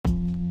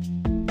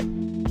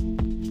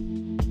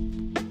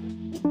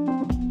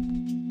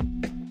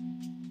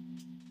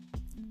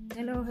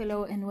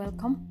Hello and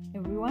welcome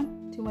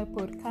everyone to my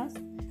podcast.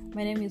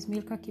 My name is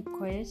Milka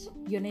Kipkoech,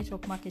 your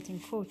network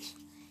marketing coach.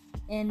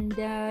 And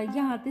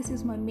this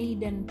is my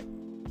maiden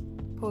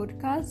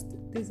podcast.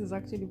 This is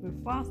actually the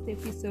first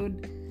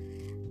episode.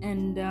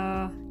 And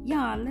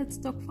let's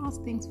talk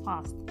first things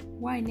first.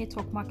 Why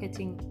network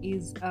marketing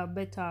is a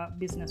better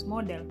business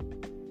model.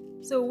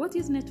 So what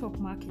is network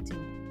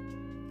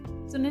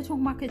marketing? So network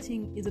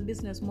marketing is a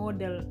business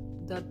model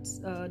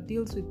that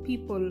deals with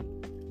people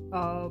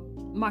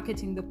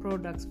marketing the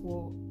products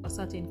for a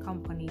certain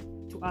company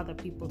to other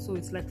people. So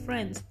it's like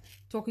friends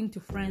talking to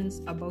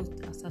friends about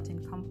a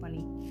certain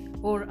company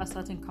or a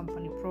certain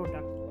company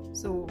product.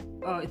 So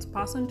it's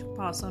person to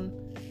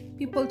person,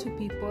 people to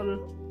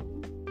people,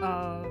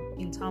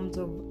 in terms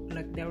of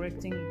like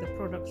directing the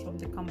products from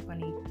the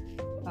company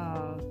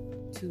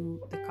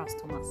to the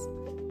customers.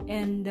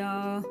 And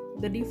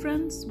the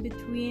difference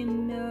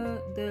between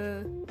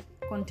the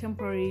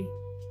contemporary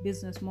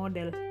business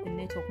model in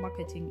network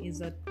marketing is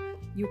that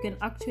you can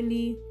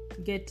actually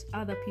get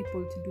other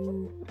people to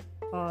do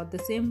the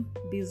same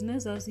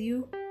business as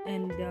you,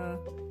 and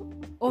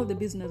all the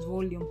business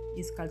volume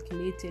is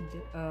calculated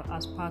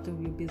as part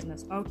of your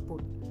business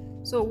output.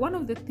 So one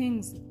of the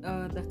things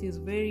that is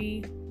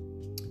very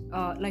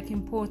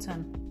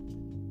important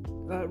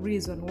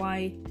reason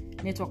why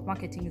network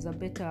marketing is a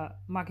better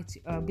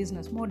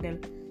business model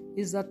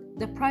is that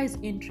the price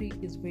entry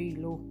is very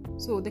low.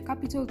 So the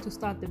capital to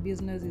start the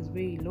business is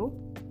very low.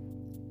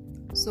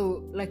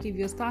 So like if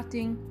you're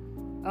starting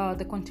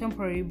the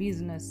contemporary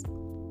business,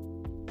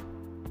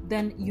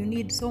 then you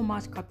need so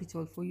much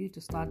capital for you to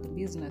start the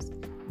business.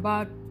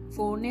 But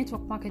for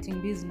network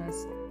marketing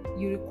business,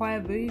 you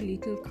require very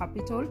little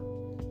capital,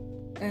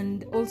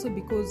 and also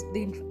because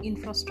the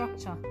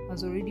infrastructure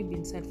has already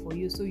been set for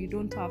you, so you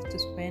don't have to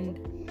spend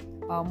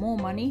more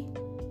money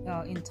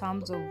in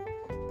terms of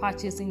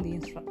purchasing the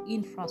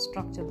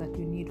infrastructure that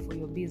you need for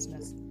your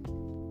business.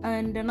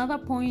 And another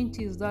point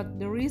is that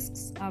the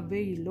risks are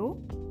very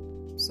low.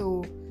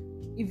 So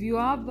if you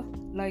have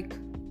like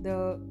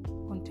the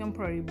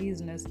contemporary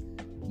business,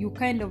 you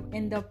kind of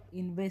end up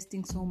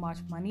investing so much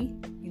money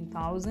in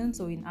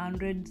thousands or in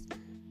hundreds.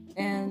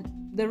 And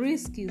the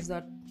risk is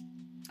that,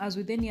 as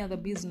with any other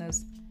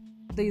business,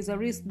 there is a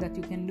risk that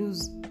you can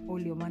lose all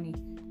your money.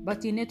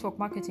 But in network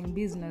marketing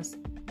business,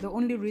 the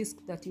only risk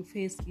that you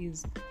face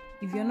is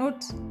if you're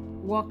not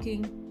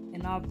working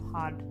enough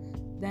hard,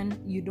 then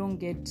you don't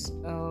get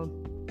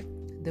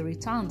the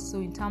returns. So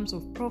in terms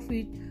of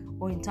profit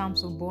or in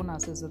terms of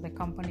bonuses that the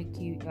company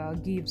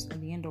gives at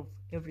the end of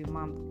every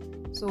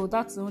month. So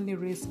that's the only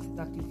risk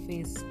that you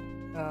face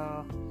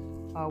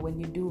when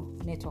you do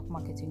network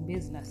marketing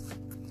business.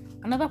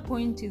 Another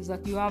point is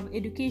that you have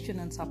education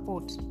and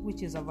support,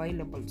 which is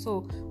available.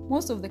 So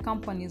most of the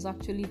companies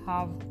actually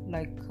have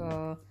like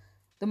the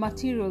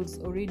materials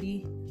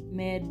already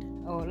made,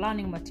 or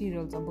learning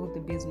materials about the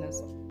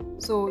business.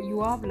 So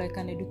you have like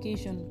an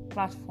education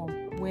platform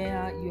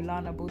where you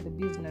learn about the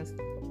business,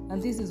 and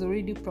this is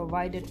already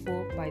provided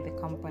for by the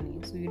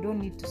company. So you don't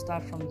need to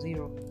start from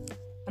zero.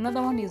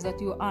 Another one is that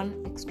you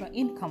earn extra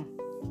income.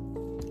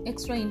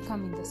 Extra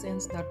income in the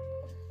sense that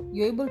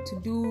you're able to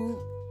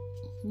do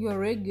your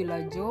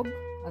regular job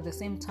at the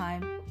same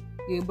time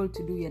you're able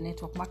to do your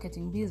network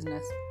marketing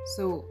business.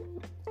 So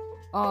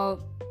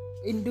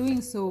in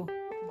doing so,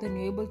 then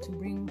you're able to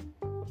bring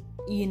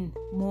in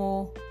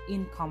more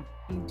income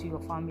into your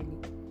family.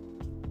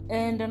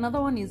 And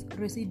another one is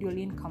residual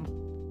income.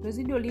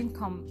 Residual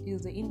income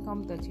is the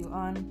income that you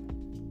earn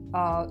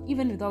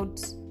even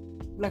without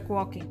like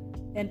working.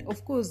 And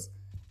of course,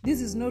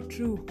 this is not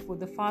true for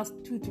the first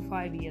 2 to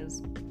 5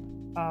 years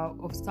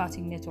of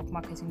starting network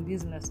marketing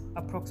business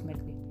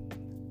approximately,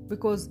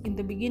 because in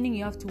the beginning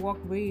you have to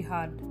work very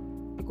hard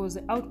because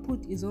the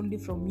output is only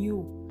from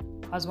you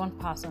as one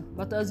person.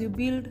 But as you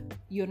build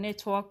your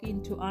network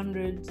into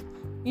hundreds,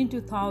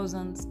 into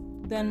thousands,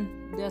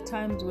 then there are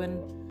times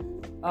when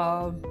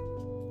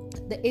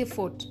the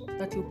effort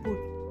that you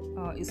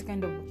put is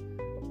kind of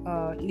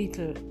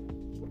little,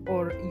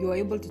 or you're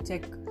able to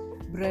take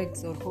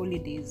breaks or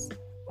holidays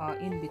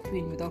in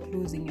between without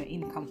losing your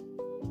income.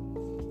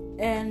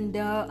 And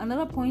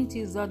another point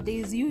is that there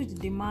is huge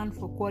demand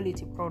for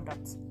quality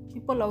products.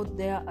 People out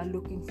there are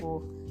looking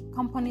for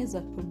companies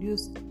that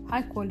produce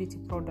high quality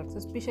products,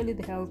 especially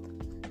the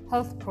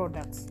health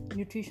products,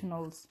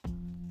 nutritionals.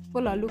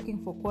 People are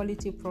looking for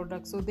quality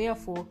products, so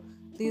therefore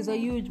there is a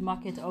huge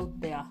market out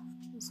there.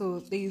 So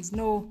there is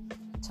no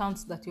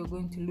chance that you're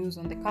going to lose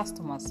on the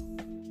customers.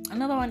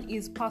 Another one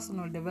is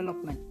personal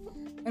development.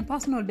 And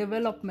personal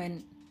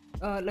development,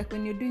 like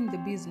when you're doing the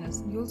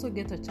business, you also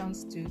get a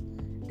chance to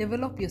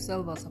develop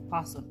yourself as a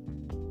person,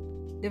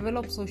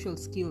 develop social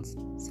skills,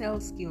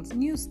 sales skills,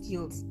 new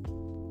skills,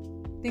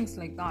 things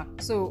like that.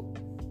 So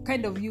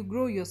kind of you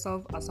grow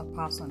yourself as a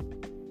person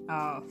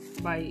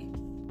by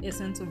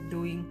essence of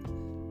doing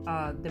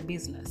the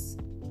business.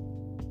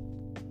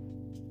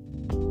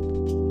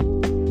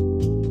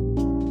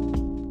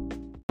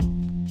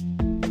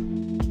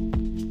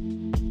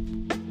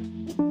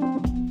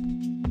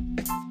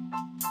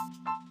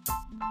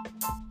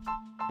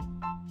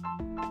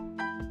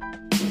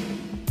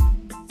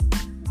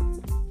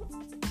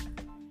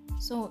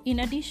 So in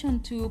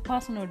addition to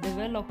personal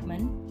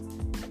development,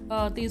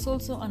 there is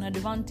also an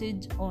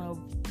advantage of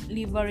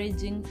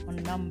leveraging on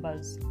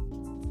numbers.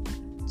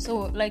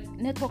 So like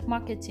network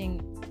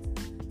marketing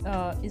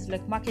is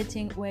like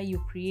marketing where you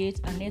create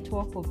a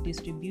network of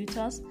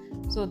distributors.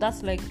 So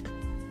that's like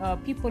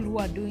people who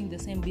are doing the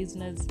same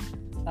business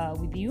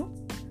with you.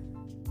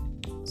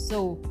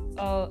 So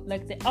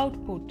like the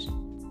output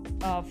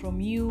from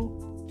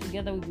you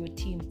together with your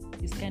team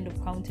is kind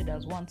of counted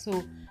as one.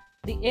 So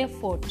the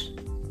effort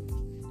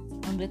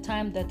and the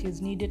time that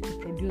is needed to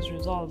produce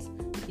results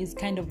is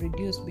kind of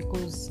reduced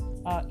because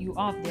you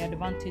have the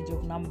advantage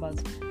of numbers.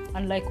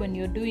 Unlike when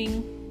you're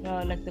doing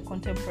like the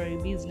contemporary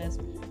business,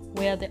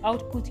 where the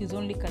output is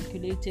only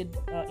calculated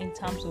in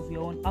terms of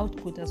your own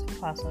output as a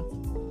person.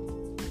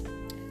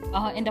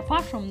 And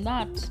apart from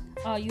that,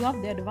 you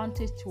have the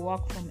advantage to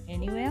work from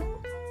anywhere.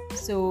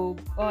 So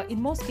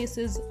in most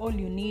cases, all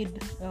you need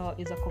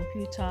is a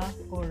computer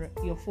or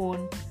your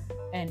phone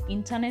and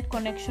internet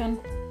connection,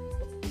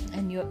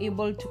 and you're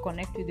able to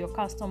connect with your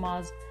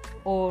customers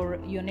or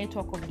your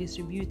network of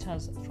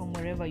distributors from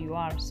wherever you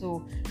are.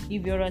 So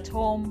if you're at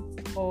home,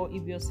 or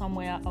if you're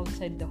somewhere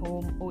outside the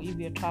home, or if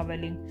you're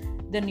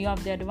traveling, then you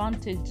have the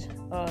advantage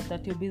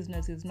that your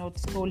business is not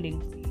stalling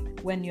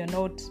when you're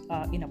not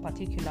in a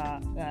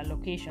particular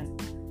location.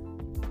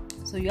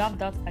 So you have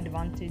that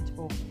advantage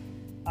of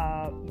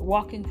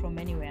working from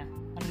anywhere.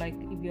 And like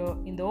if you're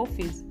in the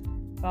office,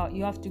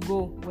 you have to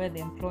go where the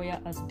employer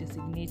has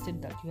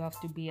designated that you have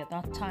to be at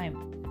that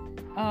time.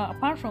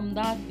 Apart from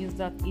that is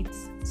that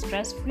it's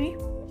stress-free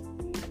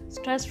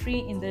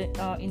in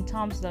the in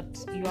terms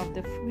that you have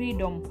the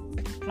freedom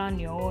to plan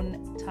your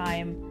own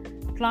time,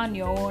 plan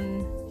your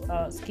own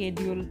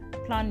schedule,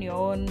 plan your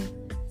own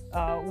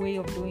way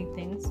of doing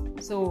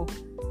things. So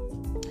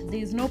there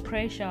is no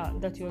pressure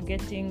that you're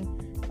getting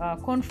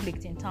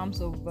conflict in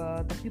terms of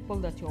the people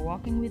that you're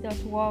working with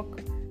at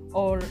work,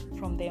 or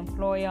from the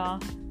employer,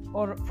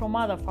 or from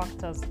other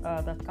factors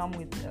that come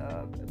with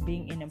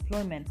being in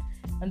employment.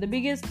 And the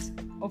biggest,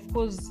 of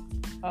course,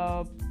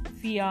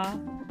 fear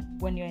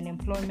when you're in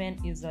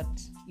employment is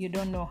that you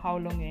don't know how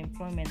long your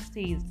employment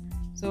stays.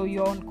 So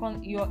you're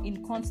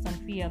in constant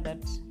fear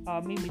that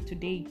maybe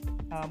today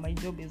my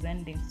job is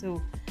ending.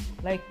 So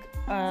like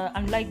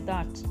unlike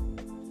that,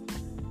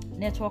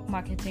 network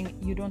marketing,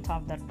 you don't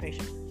have that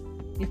pressure.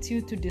 It's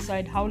you to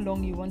decide how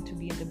long you want to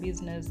be in the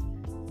business,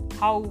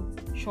 how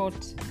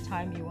short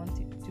time you want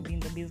it to be in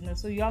the business.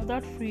 So you have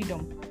that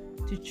freedom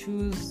to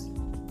choose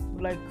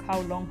like how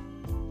long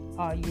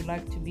you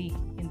like to be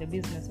in the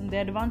business. And the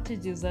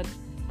advantage is that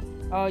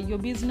your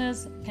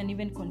business can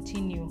even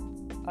continue.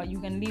 You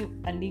can leave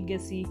a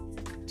legacy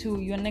to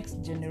your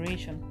next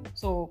generation.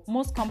 So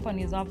most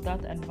companies have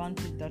that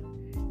advantage that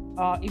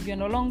if you're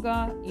no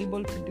longer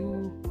able to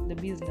do the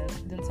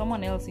business, then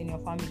someone else in your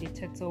family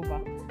takes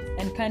over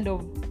and kind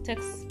of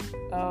takes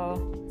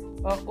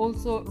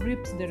also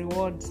reaps the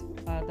rewards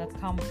that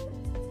come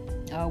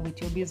with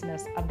your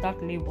business at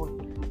that level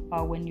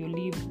when you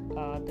leave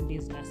the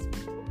business.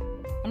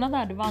 Another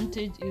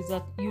advantage is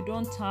that you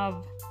don't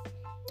have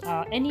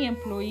any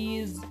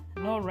employees,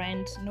 no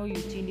rent, no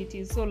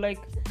utilities. So like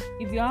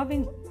if you're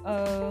having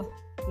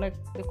like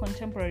the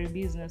contemporary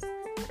business,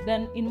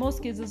 then in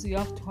most cases you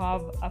have to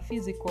have a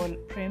physical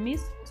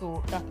premise.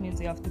 So that means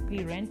you have to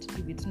pay rent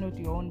if it's not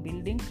your own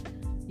building.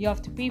 You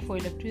have to pay for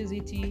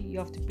electricity, you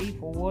have to pay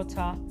for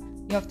water,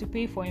 you have to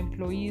pay for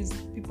employees,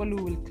 people who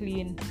will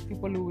clean,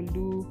 people who will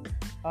do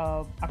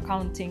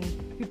accounting,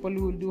 people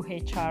who will do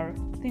HR,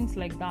 things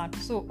like that.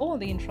 So all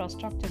the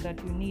infrastructure that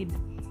you need,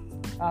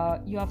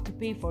 you have to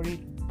pay for it.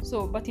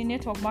 So but in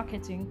network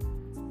marketing,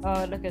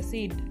 like I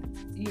said,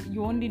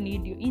 you only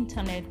need your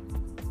internet,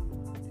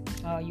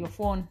 your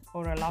phone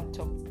or a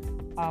laptop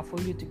for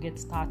you to get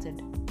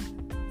started.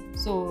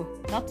 So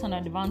that's an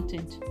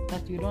advantage,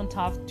 that you don't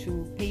have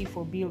to pay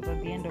for bills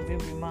at the end of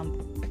every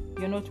month.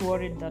 You're not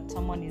worried that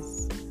someone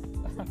is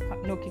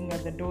knocking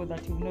at the door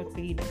that you've not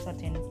paid a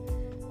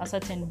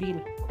certain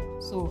bill.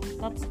 So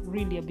that's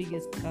really a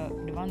biggest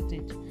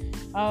advantage.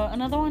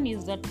 Another one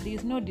is that there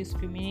is no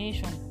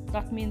discrimination.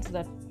 That means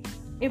that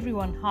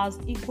everyone has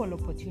equal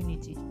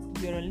opportunity.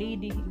 If you're a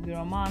lady, if you're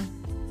a man,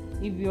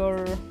 if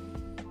you're,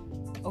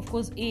 of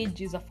course,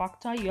 age is a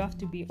factor. You have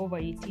to be over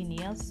 18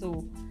 years.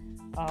 So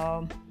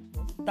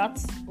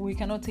we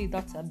cannot say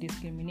that's a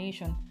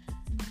discrimination,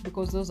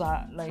 because those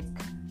are like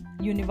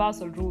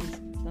universal rules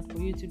that for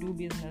you to do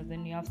business,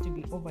 then you have to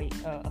be over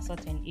a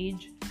certain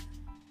age.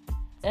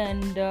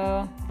 And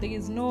there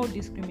is no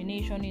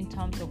discrimination in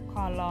terms of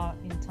color,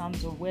 in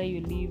terms of where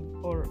you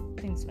live, or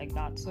things like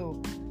that.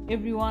 So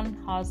everyone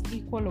has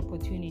equal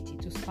opportunity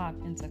to start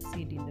and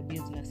succeed in the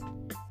business.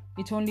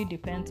 It only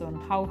depends on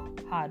how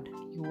hard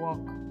you work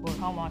or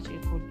how much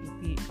effort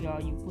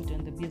you put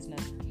in the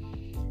business.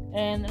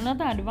 And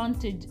another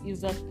advantage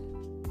is that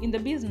in the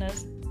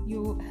business,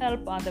 you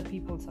help other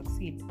people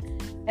succeed.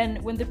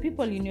 And when the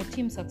people in your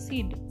team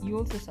succeed, you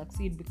also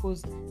succeed,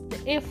 because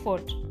the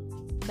effort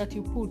that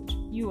you put,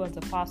 you as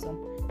a person,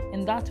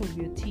 and that of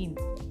your team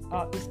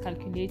is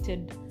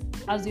calculated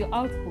as your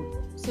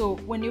output. So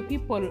when your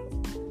people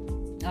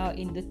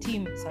in the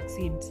team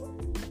succeeds,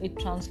 it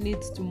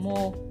translates to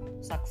more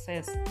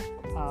success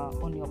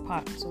on your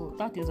part. So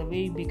that is a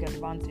very big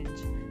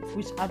advantage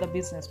which other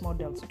business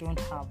models don't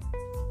have.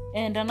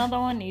 And another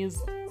one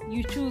is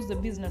you choose the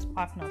business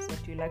partners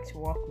that you like to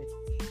work with.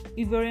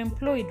 If you're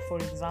employed, for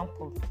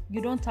example,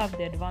 you don't have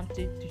the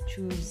advantage to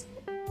choose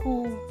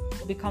who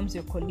becomes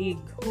your colleague,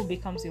 who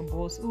becomes your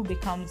boss, who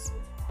becomes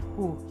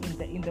who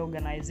in the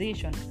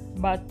organization.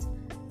 But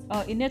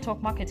in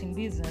network marketing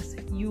business,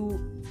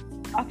 you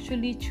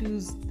actually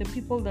choose the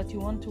people that you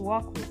want to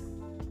work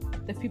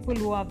with, the people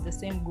who have the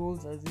same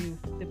goals as you,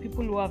 the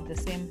people who have the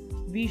same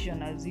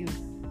vision as you,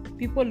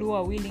 people who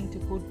are willing to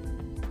put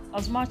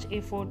as much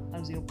effort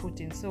as you're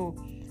putting. So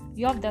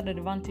you have that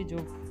advantage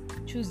of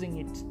choosing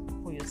it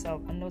for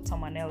yourself and not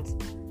someone else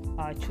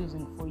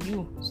choosing for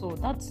you. So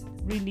that's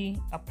really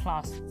a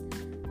plus.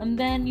 And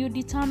then you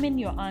determine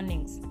your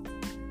earnings.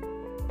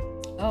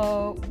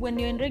 When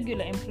you're in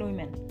regular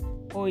employment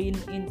or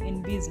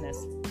in business,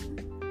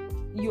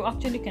 you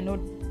actually cannot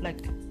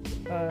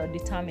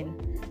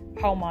determine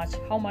how much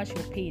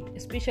you're paid,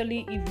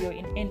 especially if you're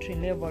in entry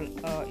level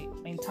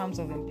in terms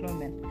of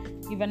employment.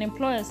 If an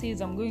employer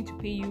says, I'm going to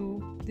pay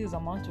you this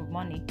amount of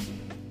money,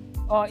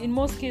 in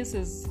most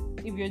cases,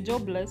 if you're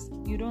jobless,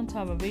 you don't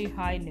have a very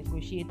high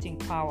negotiating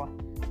power.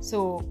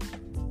 So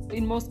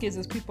in most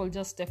cases, people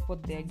just take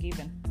what they're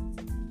given,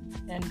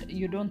 and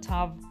you don't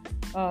have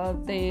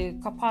the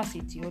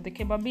capacity or the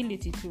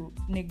capability to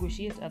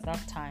negotiate at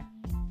that time.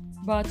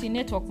 But in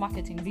network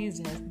marketing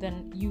business,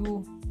 then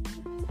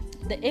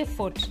the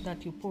effort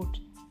that you put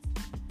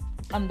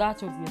and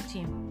that of your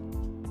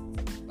team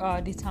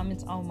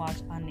determines how much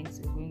earnings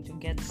you're going to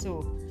get.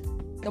 So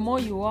the more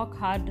you work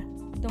hard,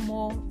 the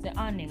more the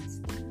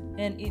earnings.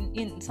 And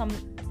in some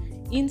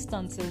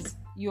instances,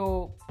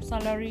 your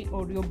salary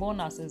or your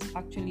bonuses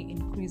actually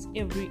increase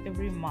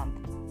every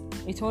month.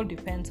 It all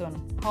depends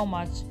on how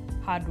much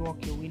hard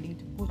work you're willing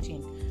to put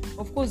in.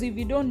 Of course, if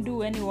you don't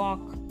do any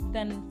work,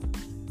 then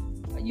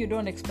you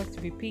don't expect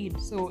to be paid.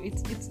 So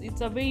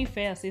it's a very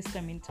fair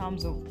system in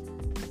terms of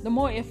the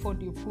more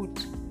effort you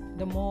put,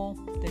 the more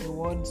the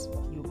rewards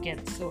you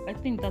get. So I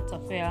think that's a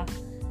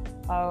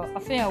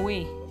fair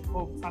way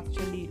of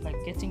actually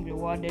getting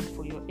rewarded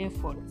for your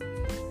effort.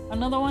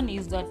 Another one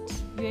is that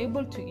you're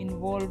able to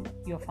involve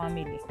your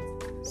family.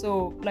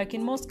 So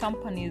in most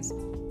companies,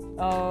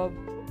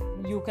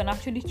 you can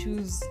actually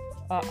choose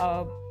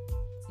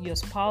your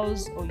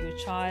spouse or your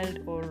child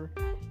or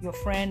your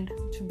friend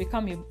to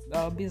become your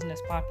business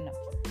partner.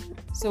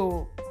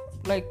 So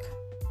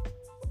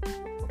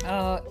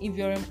if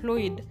you're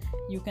employed,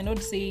 you cannot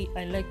say,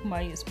 I like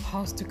my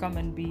spouse to come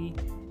and be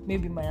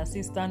maybe my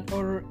assistant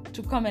or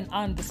to come and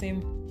earn the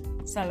same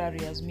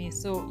salary as me.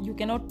 So you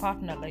cannot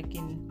partner like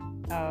in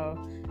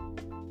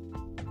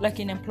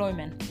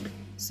employment.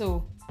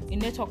 So in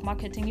network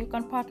marketing, you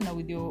can partner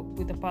with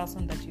the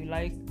person that you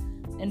like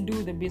and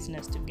do the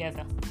business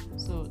together.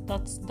 So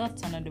that's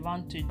an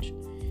advantage.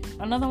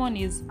 Another one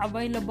is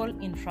available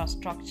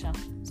infrastructure.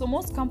 So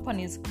most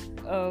companies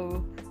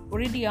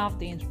already have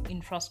the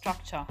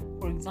infrastructure.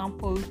 For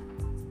example,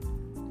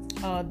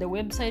 the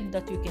website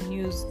that you can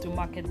use to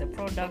market the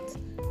products,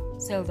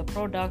 sell the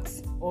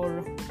products,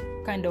 or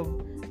kind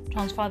of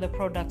transfer the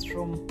products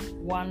from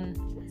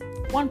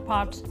one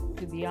part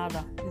to the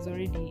other is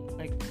already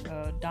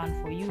done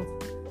for you.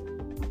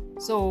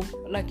 So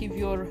if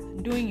you're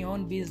doing your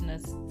own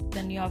business,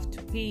 then you have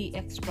to pay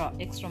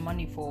extra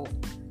money for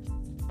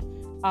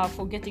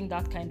getting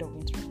that kind of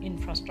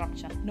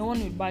infrastructure. No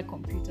one will buy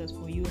computers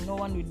for you. No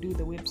one will do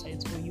the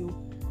websites for you.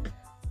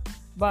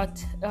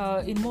 But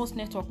in most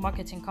network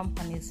marketing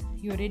companies,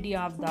 you already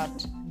have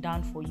that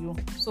done for you.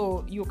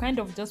 So you kind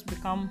of just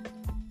become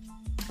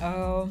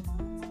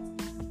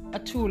a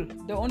tool,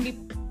 the only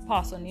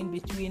person in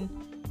between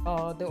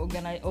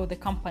the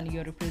company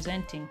you're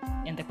representing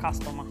and the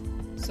customer.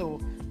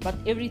 So, but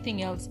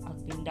everything else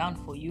has been done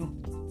for you.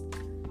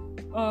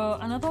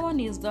 Another one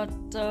is that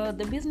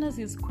the business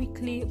is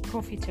quickly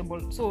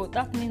profitable. So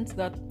that means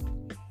that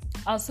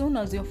as soon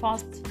as your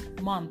first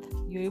month,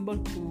 you're able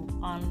to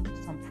earn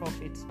some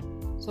profits.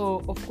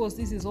 So of course,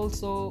 this is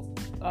also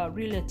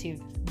relative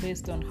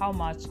based on how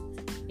much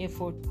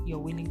effort you're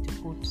willing to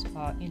put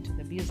into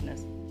the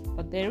business.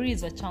 But there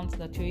is a chance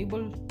that you're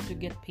able to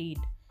get paid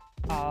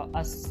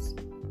as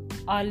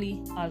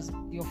early as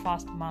your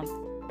first month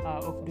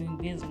of doing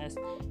business.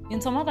 In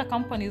some other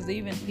companies, they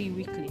even pay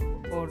weekly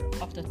or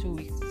after 2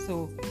 weeks.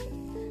 So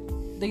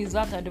there is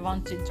that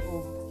advantage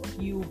of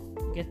you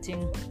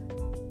getting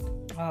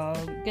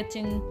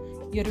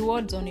your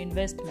rewards on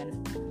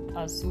investment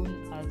as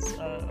soon as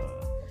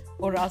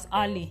or as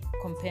early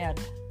compared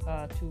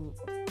to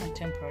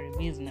contemporary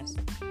business.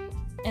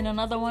 And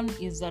another one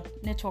is that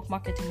network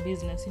marketing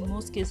business in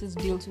most cases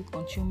deals with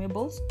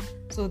consumables.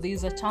 So there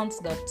is a chance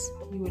that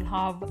you will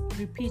have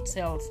repeat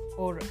sales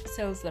or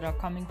sales that are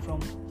coming from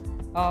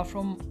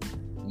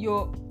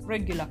your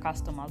regular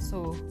customers.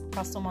 So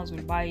customers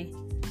will buy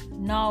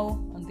now,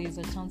 and there is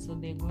a chance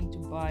that they're going to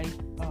buy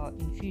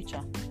in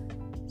future.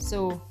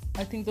 So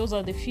I think those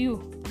are the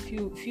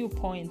few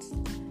points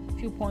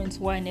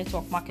why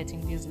network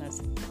marketing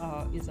business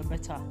is a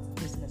better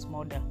business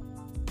model,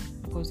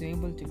 because you're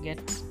able to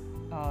get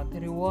the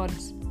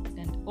rewards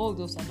and all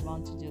those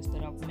advantages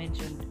that I've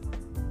mentioned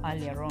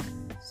earlier on.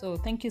 So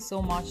thank you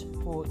so much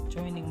for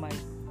joining my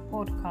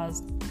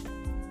podcast.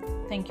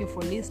 Thank you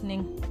for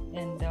listening,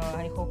 and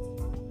I hope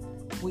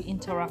we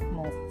interact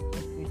more in the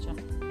future.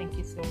 Thank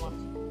you so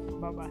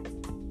much.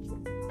 Bye-bye.